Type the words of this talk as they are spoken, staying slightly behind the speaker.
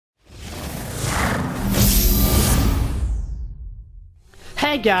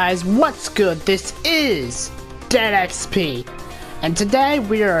Hey guys, what's good? This is Dead XP, and today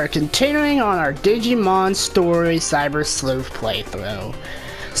we are continuing on our Digimon story Cyber Sleuth playthrough.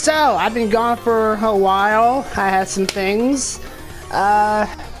 So, I've been gone for a while. I had some things. I'm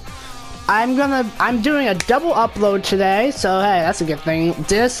doing a double upload today, so hey, that's a good thing.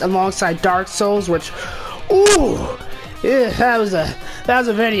 This alongside Dark Souls, which, ooh, yeah, that was a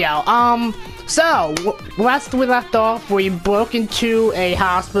video. So, last we left off, we broke into a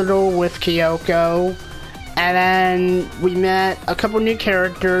hospital with Kyoko, and then we met a couple new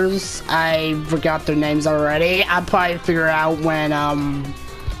characters. I forgot their names already. I'll probably figure out when,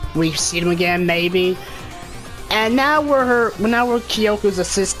 we see them again, maybe. And now we're Kyoko's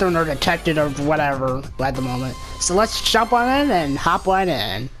assistant or detective or whatever at the moment. So let's jump on in and hop right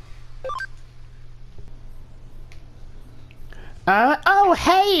in. Oh,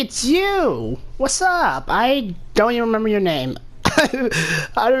 hey, it's you! What's up? I don't even remember your name. I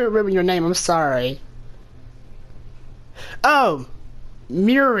don't remember your name, I'm sorry. Oh,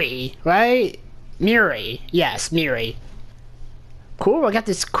 Miri, right? Miri, yes, Miri. Cool, I got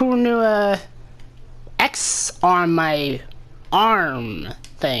this cool new, X on my arm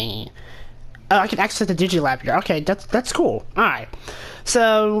thing. Oh, I can access the Digilab here. Okay, that's cool. Alright.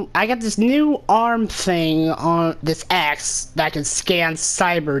 So, I got this new arm thing on this X that I can scan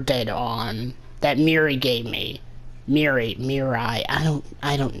cyber data on that Miri gave me. Miri, I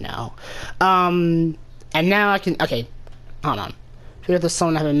don't know. And now I can, okay, hold on. Figure out the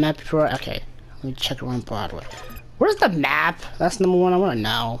song I haven't met before. Okay, let me check around Broadway. Where's the map? That's number one I want to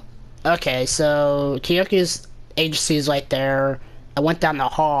know. Okay, so Kyoko's agency is right there. I went down the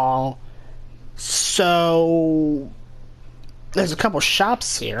hall. So there's a couple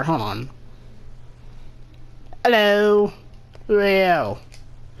shops here. Hold on. Hello. Who are you?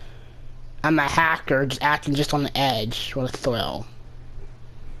 I'm a hacker just acting just on the edge. What a thrill.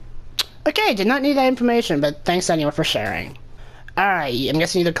 Okay, did not need that information, but thanks anyway for sharing. Alright, I'm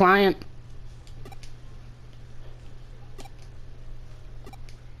guessing you're the client.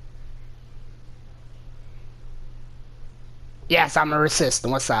 Yes, I'm a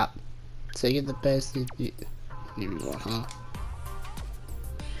assistant. What's up? So you're the best you want, huh?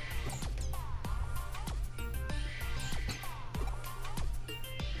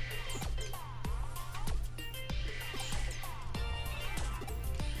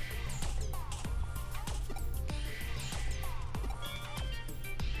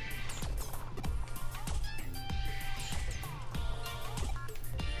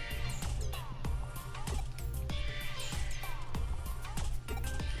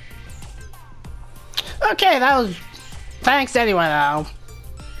 Okay, that was... Thanks anyway, though.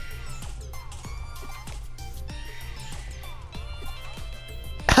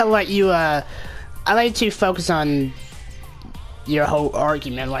 I'll let you focus on your whole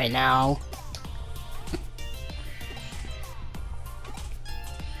argument right now.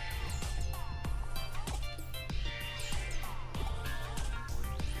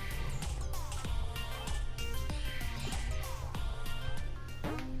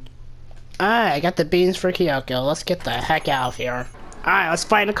 Alright, I got the beans for Kyoko. Let's get the heck out of here. Alright, let's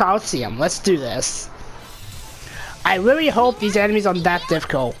fight the Coliseum. Let's do this. I really hope these enemies aren't that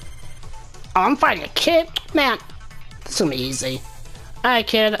difficult. Oh, I'm fighting a kid? Man, this is gonna be easy. Alright,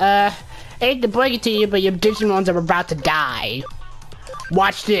 kid, I hate to break it to you, but your Digimons are about to die.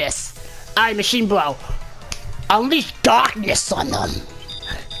 Watch this. Alright, Machine Bro. Unleash darkness on them.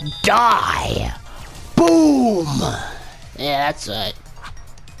 Die. Boom. Yeah, that's right.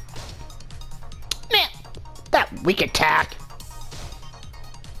 Man, that weak attack.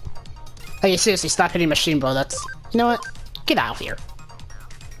 Hey, seriously, stop hitting Machine Bro. That's, you know what? Get out of here.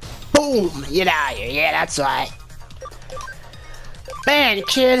 Boom! Get out of here. Yeah, that's right. Man,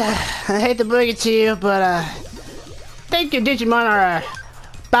 kid, I hate to bring it to you, but I think your Digimon are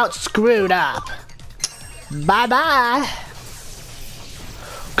about screwed up. Bye-bye.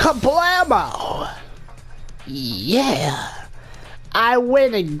 Kablamo! Yeah. I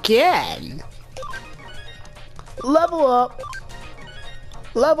win again. Level up.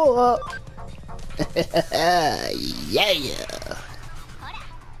 Level up. Yeah.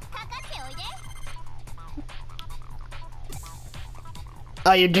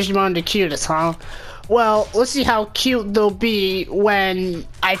 Oh, your Digimon the cutest, huh? Well, let's see how cute they'll be when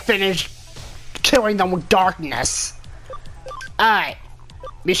I finish killing them with darkness. Alright.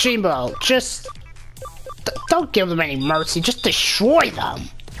 Machine Bro, just... don't give them any mercy, just destroy them.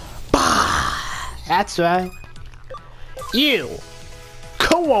 Bah! That's right. You,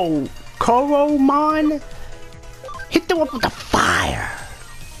 Koromon, hit them up with the fire.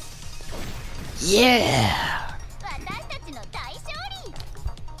 Yeah.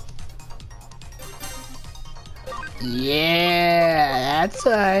 Yeah, that's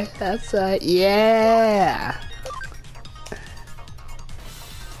right. That's right. Yeah.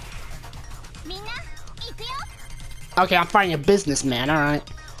 Okay, I'm finding a businessman. All right.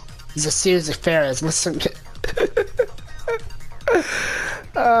 He's a serious affairs. Listen.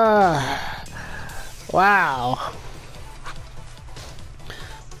 Wow.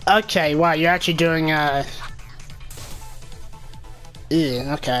 Okay, wow, you're actually doing, yeah,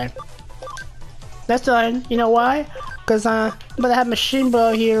 okay. That's fine. You know why? Because, I'm gonna have Machine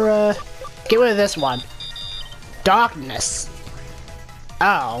Bro here, get rid of this one. Darkness.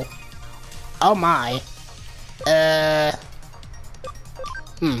 Oh. Oh my.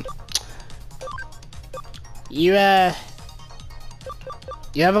 You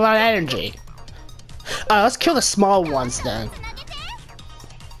have a lot of energy. Let's kill the small ones then.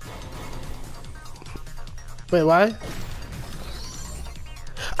 Wait, what?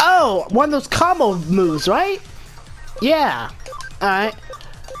 Oh, one of those combo moves, right? Yeah. Alright.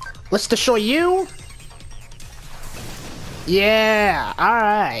 Let's destroy you. Yeah,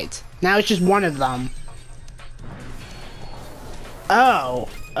 alright. Now it's just one of them. Oh.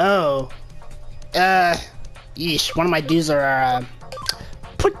 Oh. Yeesh, one of my dudes are,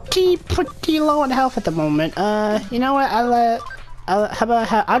 pretty low on health at the moment. You know what?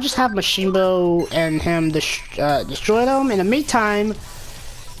 I'll just have Machine Bro and him destroy them. In the meantime,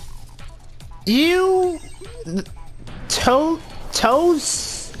 you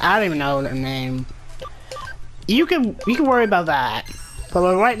Toes, I don't even know their name. You can worry about that.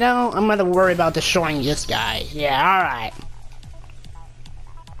 But right now, I'm gonna worry about destroying this guy. Yeah, alright.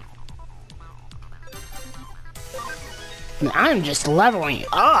 I'm just leveling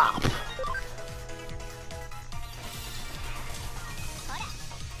up.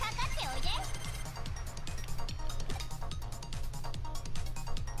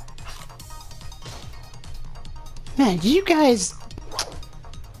 Man, you guys...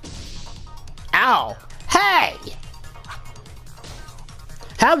 Ow. Hey!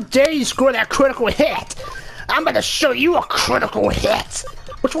 How dare you score that critical hit? I'm gonna show you a critical hit.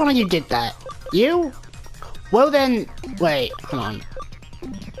 Which one of you did that? You? Well then, wait, hold on.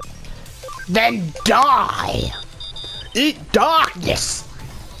 Then die! Eat darkness!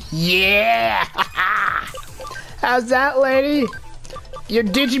 Yeah! How's that, lady? Your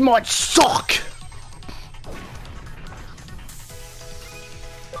Digimon suck!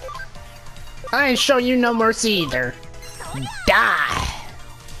 I ain't showing you no mercy either. Die!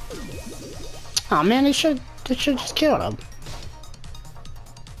 Oh man, they should just kill him.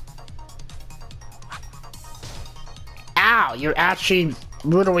 Ow, you're actually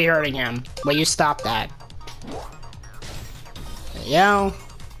brutally hurting him. Will you stop that? There you go.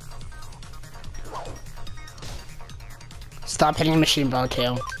 Stop hitting Machine Bro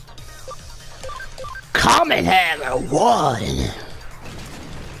too. Common Hammer 1!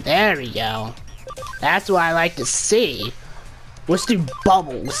 There we go. That's what I like to see. Let's do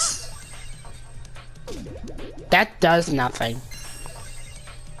bubbles. That does nothing.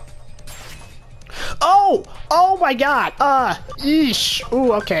 Oh! Oh my god! Yeesh.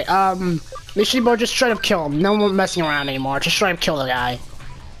 Ooh, okay, Machine Bro, just straight up kill him. No more messing around anymore. Just straight up kill the guy.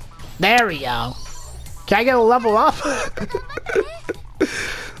 There we go. Can I get a level up?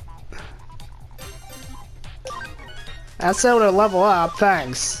 That's able to level up,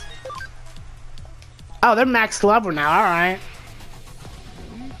 thanks. Oh, they're max level now, alright.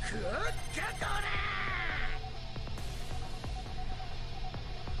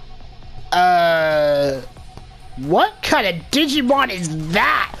 What kind of Digimon is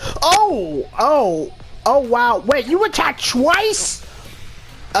that? Oh wow, wait, you attacked twice?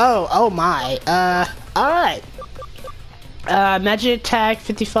 Oh my, alright. Magic attack,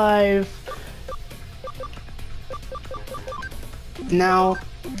 55. No.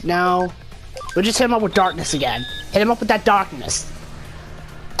 We'll just hit him up with darkness again. Hit him up with that darkness.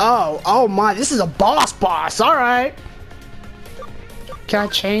 Oh my, this is a boss, alright. Can I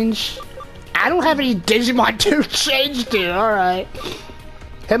change? I don't have any Digimon to change to, alright.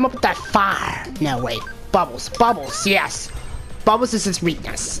 Hit him up with that fire. No, wait. Bubbles, yes. Bubbles is his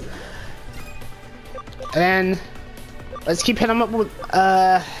weakness. And then, let's keep hitting him up with,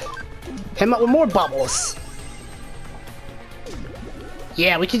 more bubbles.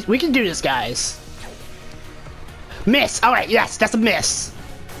 Yeah, we can do this, guys. Miss! Alright, yes, that's a miss.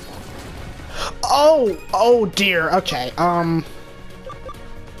 Oh dear, okay,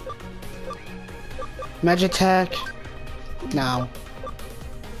 Magic attack. No.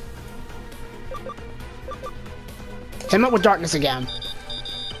 Hit him up with darkness again.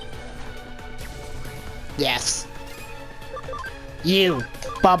 Yes. You.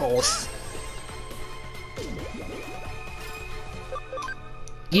 Bubbles.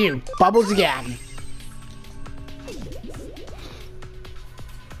 You, Bubbles again.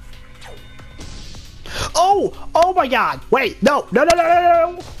 Oh! Oh my god! Wait, no! No, no, no,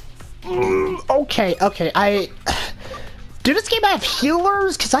 no, no! Okay, okay, do this game have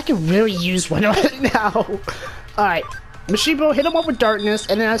healers? Because I can really use one right now. Alright, Mashibo, hit him up with darkness,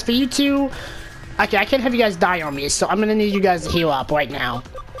 and then as for you two... Okay, I can't have you guys die on me, so I'm gonna need you guys to heal up right now.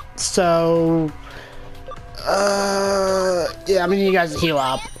 So... yeah, I'm gonna need you guys to heal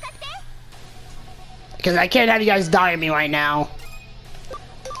up. Because I can't have you guys die on me right now.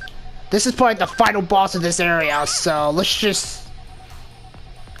 This is probably the final boss of this area, so let's just...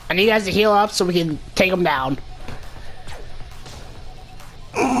 I need you guys to heal up so we can take him down.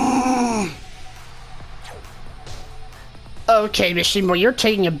 Okay, Mishimo, you're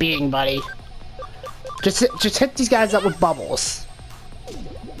taking a beating, buddy. Just hit these guys up with bubbles.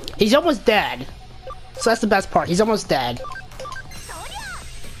 He's almost dead. So that's the best part. He's almost dead.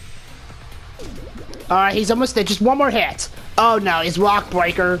 Alright, he's almost dead. Just one more hit. Oh no, he's Rock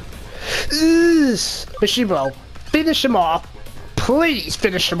Breaker. Mishimo, finish him off. Please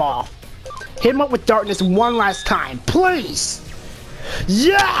finish him off. Hit him up with darkness one last time. Please.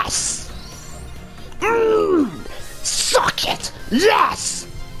 Yes! Suck it! Yes!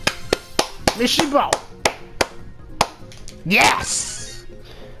 Mishibo! Yes!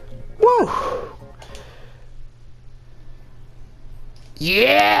 Woo!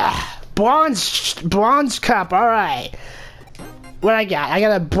 Yeah! Bronze cup, alright. What I got? I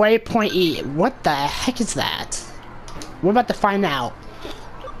got a Brave Point E. What the heck is that? We're about to find out.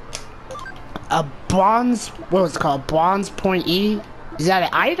 A bronze... What was it called? Bronze Point E? Is that an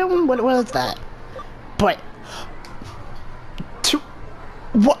item? What is that? But...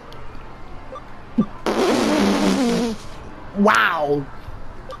 What? Wow.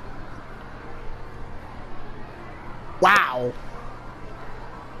 Wow.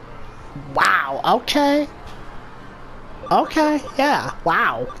 Wow. Okay. Okay. Yeah.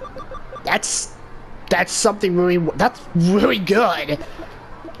 Wow. That's something really. That's really good.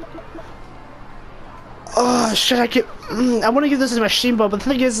 Oh, should I get? I want to give this to Mashimbo, but the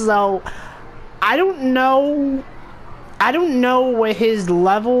thing is, though, I don't know what his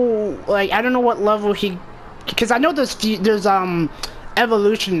level. Like, I don't know what level he. Because I know there's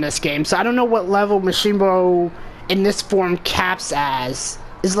evolution in this game, so I don't know what level Mashimbo in this form caps as.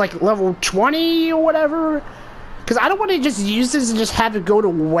 Is like level 20 or whatever? Because I don't want to just use this and just have it go to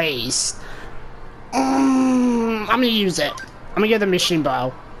waste. I'm gonna use it. I'm gonna give the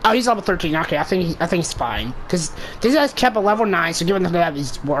Mashimbo. Oh, he's level 13. Okay, I think he's fine. Because these guys kept a level 9, so giving them that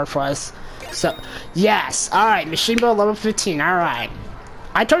is worthless. So, yes. Alright, Mashimbo level 15. Alright.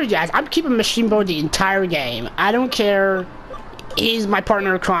 I told you guys, I'm keeping Mashimbo the entire game. I don't care. He's my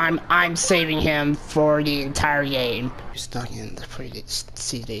partner in crime. I'm saving him for the entire game. You're stuck in the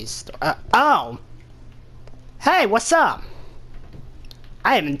CD store. Oh! Hey, what's up?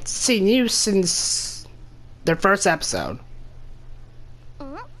 I haven't seen you since the first episode.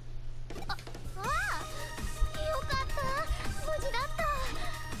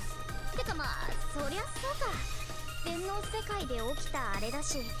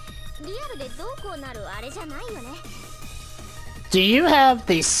 Do you have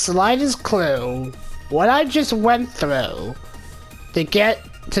the slightest clue what I just went through to get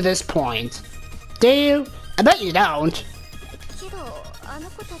to this point? Do you? I bet you don't.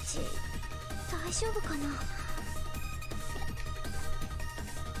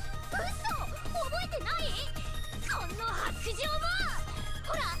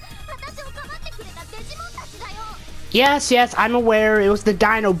 Yes, I'm aware. It was the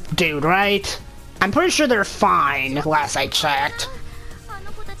Dino dude, right? I'm pretty sure they're fine, last I checked.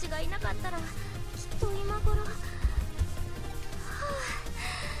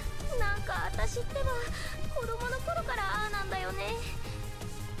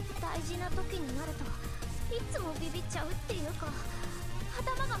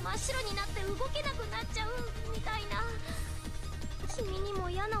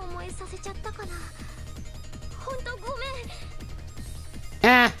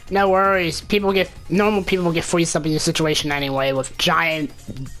 No worries. Normal people get freezed up in your situation anyway with giant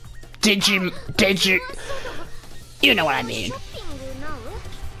you know what I mean.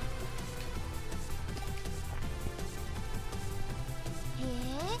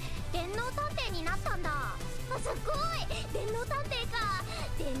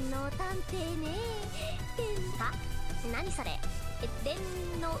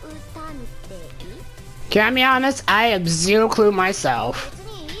 Can I be honest? I have zero clue myself.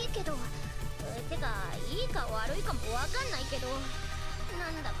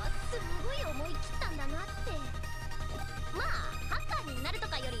 まあハッカーになると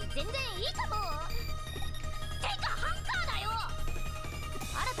かより全然いいかも。てかハッカーだよ。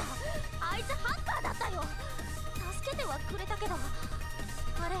あいつハッカーだったよ。助けてはくれたけど、あ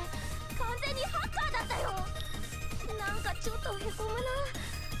れ完全にハッカーだったよ。なんかちょっとへこむな。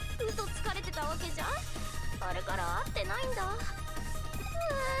嘘つかれてたわけじゃん。あれから会ってないんだ。や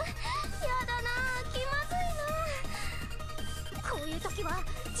だな、気まずいな。こういう時は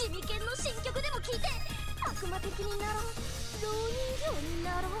地味犬の新曲でも聴いて悪魔的になろう。老人形に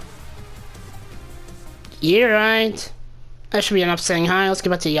なろう。 You're right. That should be enough saying hi. Let's get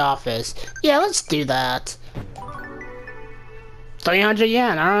back to the office. Yeah, let's do that. 300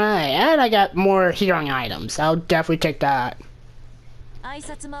 yen, alright. And I got more healing items. I'll definitely take that. 挨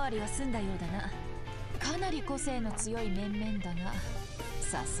拶回りは済んだようだな。かなり個性の強い面々だが、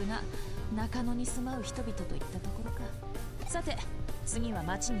さすが中野に住まう人々といったところか。さて、次は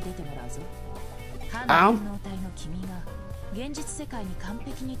街に出てもらうぞ。反応体の君が現実世界に完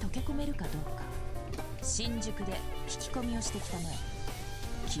璧に溶け込めるかどうか。新宿で聞き込みをしてきたまえ。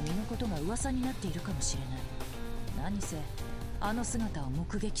君のことが噂になっているかもしれない。何せあの姿を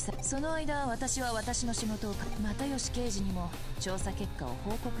目撃さ。その間私は私の仕事を又吉刑事にも調査結果を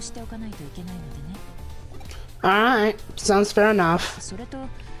報告しておかないといけないのでね。Alright, sounds fair enough. それと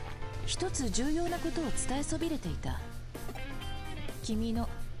一つ重要なことを伝えそびれていた。君の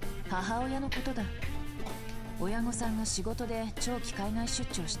母親のことだ。親御さんが仕事で長期海外出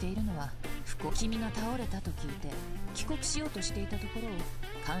張しているのは不幸。君が倒れたと聞いて帰国しようとしていたところを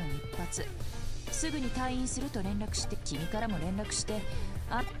間一髪すぐに退院すると連絡して、君からも連絡して。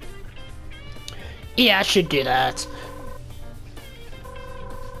あ、 Yeah, I should do that.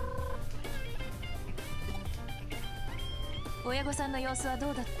 親御さんの様子は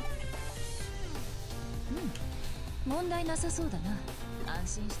どうだった？問題なさそうだな。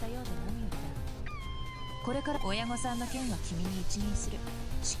安心したようで何よりだ。これから親御さんの件は君に一任する。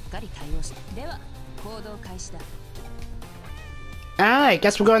しっかり対応して。では行動開始だ。Alright,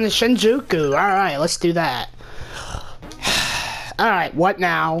 guess we're going to Shinjuku. Alright, let's do that. Alright, what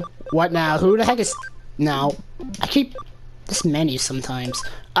now? What now? Who the heck is... No. I keep... This menu sometimes.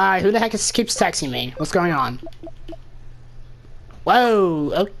 Alright, who the heck keeps texting me? What's going on?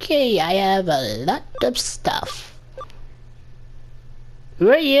 Whoa, okay, I have a lot of stuff. Who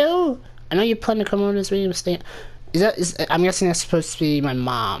are you? I know you plan to come over this video. I'm guessing that's supposed to be my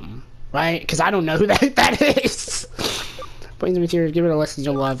mom, right? Because I don't know who that is. Brings the material, give it a listen,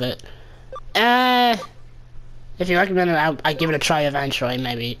 you'll love it. If you recommend it, I'll give it a try eventually,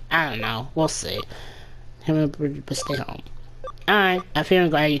 maybe. I don't know, we'll see. But stay home. Alright, I feel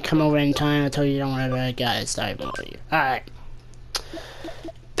glad you come over in time. I told you don't worry about it, guys. Sorry about you. Alright.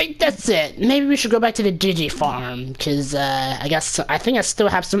 I think that's it. Maybe we should go back to the Digi farm, because I think I still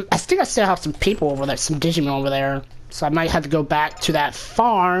have some people over there, some Digimon over there. So I might have to go back to that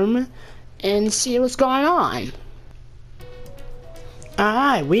farm and see what's going on.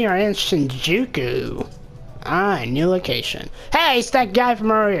 Alright, we are in Shinjuku. Alright, new location. Hey, it's that guy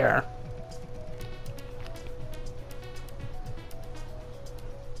from earlier.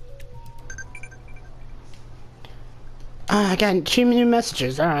 I got 2 new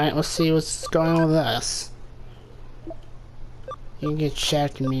messages. Alright, let's see what's going on with us. You can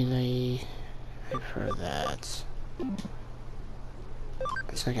check immediately. I've heard that.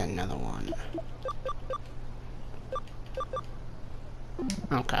 So I got another one.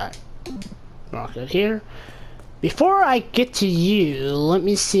 Okay. Mark it here. Before I get to you, let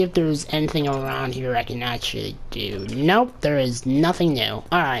me see if there's anything around here I can actually do. Nope, there is nothing new.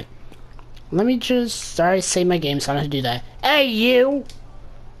 Alright. Let me just... Sorry, save my game, so I don't have to do that. Hey, you!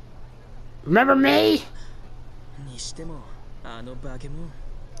 Remember me?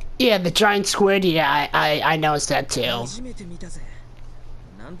 Yeah, the giant squid? Yeah, I noticed that too.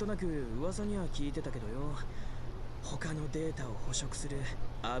 なんとなく噂には聞いてたけどよ。他のデータを捕食する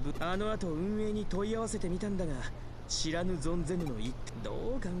あの後運営に問い合わせてみたんだが、知らぬ存ぜぬの一点。ど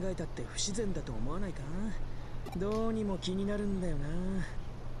う考えたって不自然だと思わないか？どうにも気になるんだよな。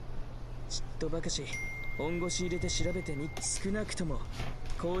ちっとばかし本腰入れて調べてみ、少なくとも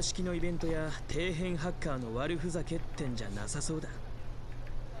公式のイベントや底辺ハッカーの悪ふざけってんじゃなさそうだ。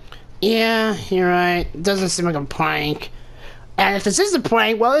Yeah, you're right. It doesn't seem like a prank. And if this is a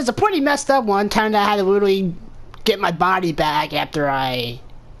prank, well, it's a pretty messed up one. Time that I had to literally get my body back after I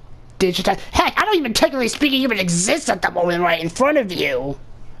digitize. Heck, I don't even technically speaking even exist at the moment right in front of you.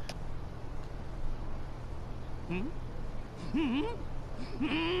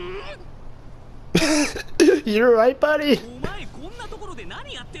 You're right, buddy. お前こんなところで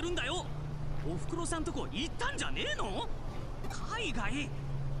何やってるんだよ。おふくろさんとこ行ったんじゃねえの？海外？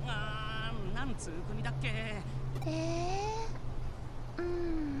なんつう国だっけ？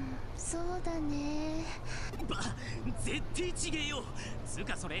そうだね。絶対ちげえよ。つう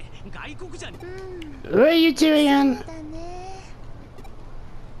かそれ外国じゃん。What are you doing? そうだね。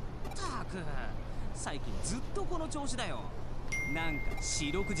たく最近ずっとこの調子だよ。なんか四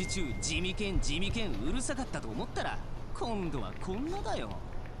六時中地味犬うるさかったと思ったら今度はこんなだよ。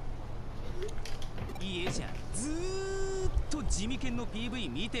家じゃずーっと地味犬の PV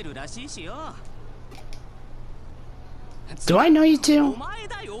見てるらしいしよ。Do I know you お too? 前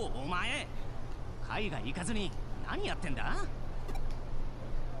だよお前。海外行かずに何やってんだ。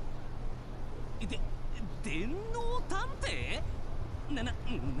電脳探偵？な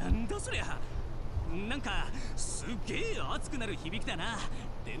んだそりゃ。なんかすっげえ熱くなる響きだな。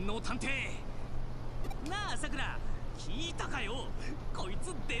電脳探偵なあさくら、聞いたかよ。こい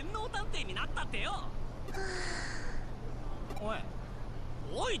つ電脳探偵になったってよ。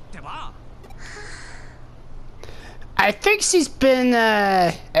おいってば。I think she's been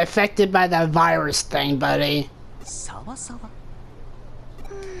affected by that virus thing, buddy. サワサワ。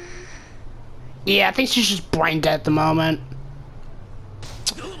 Yeah, I think she's just brain dead at the moment.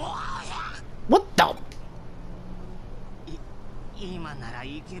 What the? 今なら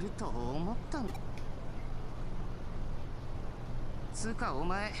いけると思ったんだ。つうかお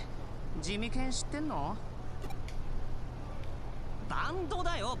前地味犬知ってんの？バンド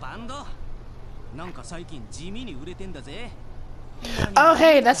だよバンド。なんか最近地味に売れてんだぜ。 Oh,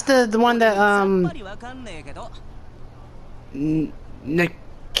 hey, that's the one thatさっぱりわかんねえけど。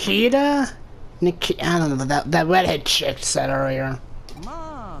Nikita? I don't know, that redhead chick said earlier.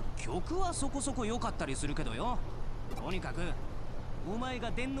 まあ曲はそこそこ良かったりするけどよ。とにかくお前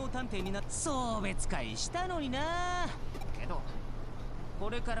が電脳探偵になって送別会したのにな。けどこ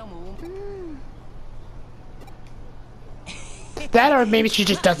れからもThat or maybe she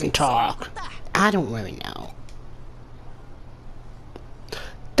just doesn't talk. I don't really know.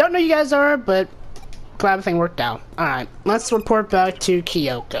 Don't know you guys are, but glad everything worked out. Alright, let's report back to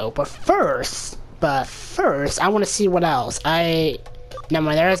Kyoko. But first, I want to see what else. Never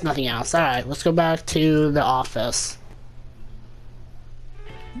mind, there is nothing else. Alright, let's go back to the office.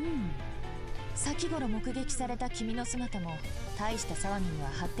 先頃目撃された君の姿も大した騒ぎには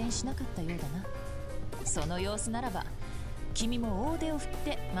発展しなかったようだな。その様子ならば君も大手を振っ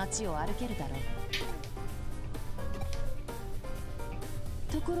て街を歩けるだろ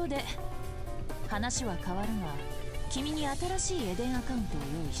う。ところで話は変わるが、君に新しいエデンアカウントを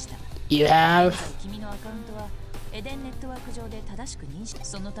用意した。You have? 君のアカウントはエデンネットワーク上で正しく認識。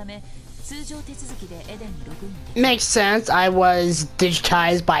そのため通常手続きでエデンにログイン。Makes sense. I was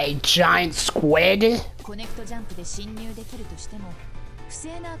digitized by a giant squid. コネクトジャンプで侵入できるとしても不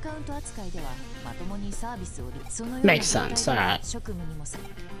正なアカウント扱いではまともにサービスをそのような Makes sense. 状態で Alright. 職務にもさ。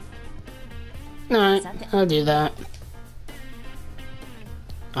 Alright, I'll do that.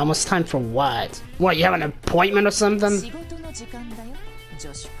 Almost time for what? What, you have an appointment or something? 仕事の時間だよ、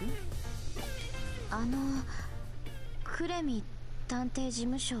助手君。クレミ探偵事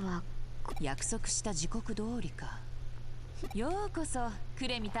務所は約束した時刻通りか。ようこそク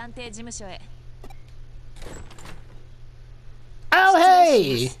レミ探偵事務所へ。 Oh,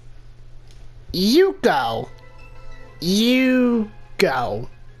 hey! Yuko.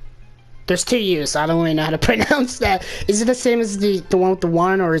 There's two U's, so I don't really know how to pronounce that. Is it the same as the one with the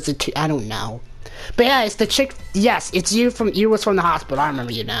one, or is it two? I don't know. But yeah, it's the chick. Yes, it's you was from the hospital. I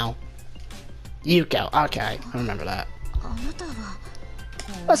remember you now. Yuko. Okay, I remember that. あなたは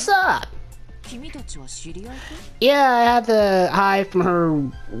What's up? 君たちは知り合いか？ Yeah, I had the hi from her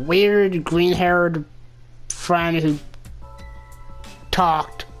weird green-haired friend who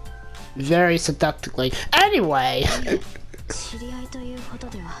talked very seductively. Anyway. 知り合いというほど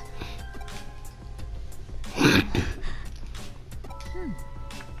では。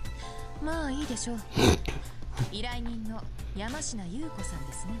まあいいでしょう。依頼人の山科優子さん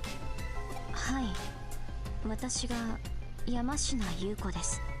ですね。はい、私が山科優子で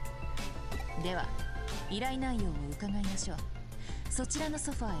す。では依頼内容を伺いましょう。そちらの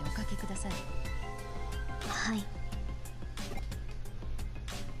ソファーへおかけください。はい。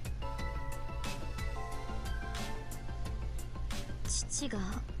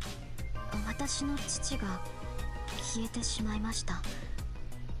私の父が消えてしまいました。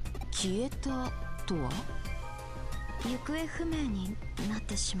消えたとは？行方不明になっ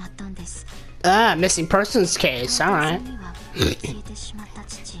てしまったんです。Ah, missing persons case. Alright. 消えてしまった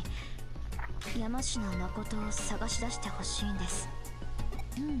父、山科誠を探し出してほしいんです。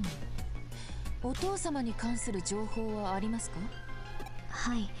お父様に関する情報はありますか？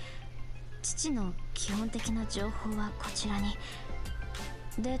はい、父の基本的な情報はこちらに。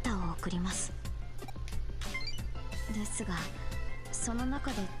データを送ります。ですが、その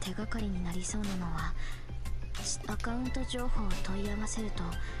中で手がかりになりそうなのは、アカウント情報を問い合わせると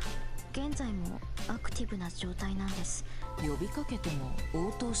現在もアクティブな状態なんです。呼びかけても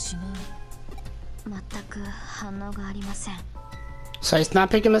応答しない。全く反応がありません。 So he's not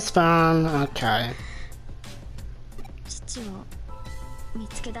picking his phone. Okay. 父を見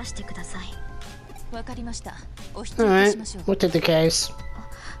つけ出してください。わかりました。お引き受け Alright, しましょう。 we'll take the case. よ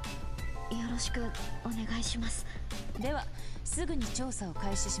ろしくお願いします。ではすぐに調査を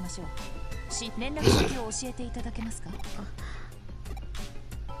開始しましょう。連絡先を教えていただけますか？い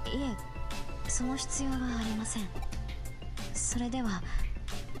え、その必要はありません。それでは。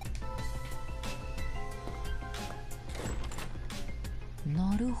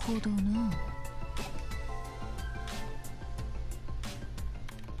なるほどな。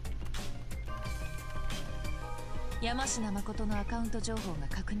山科誠のアカウント情報が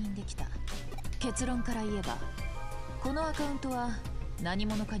確認できた。結論から言えば、このアカウントは何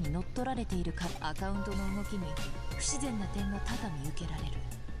者かに乗っ取られているか。アカウントの動きに不自然な点が多々見受けられる。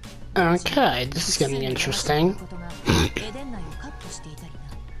Okay, this is getting interesting. エデン内をカットしていたりな。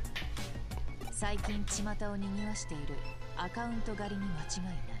最近巷を賑わしているアカウント狩りに間違い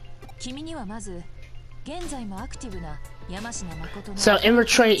ない。君にはまず現在もアクティブな山科誠の So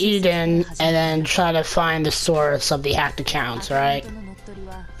infiltrate Eden and then try to find the source of the hacked accounts, right? アカウントの乗っ取り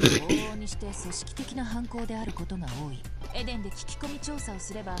は往々にして組織的な犯行であることが多い。エデンで聞き込み調査を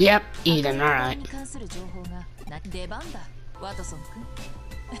すれば Yep, Eden, アカウント alright. に関する情報が出番だ、ワトソン君。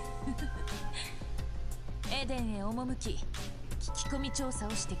エデンへ赴き聞き込み調査を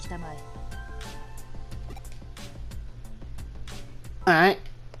してきたまえ。Alright.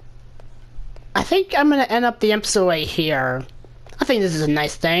 I think I'm gonna end up the episode right here. I think this is a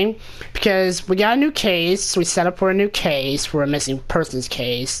nice thing because we got a new case. We set up for a new case for a missing persons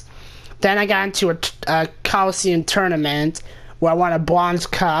case. Then I got into a Coliseum tournament where I won a bronze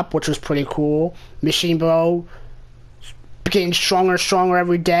cup, which was pretty cool. Machine Bro getting stronger and stronger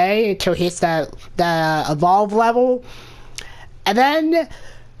every day until he hits that evolve level. And then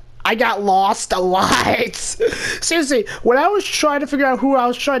I got lost a lot. Seriously, when I was trying to figure out who I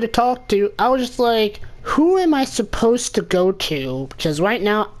was trying to talk to, I was just like, who am I supposed to go to? Because right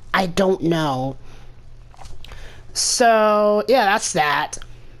now, I don't know. So, yeah, that's that.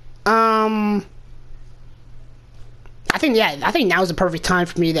 I think now's the perfect time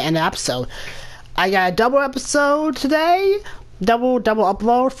for me to end the episode. I got a double episode today. Double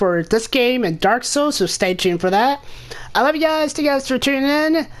upload for this game and Dark Souls, so stay tuned for that. I love you guys. Thank you guys for tuning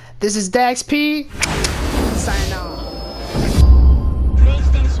in. This is DaxP. Signing off.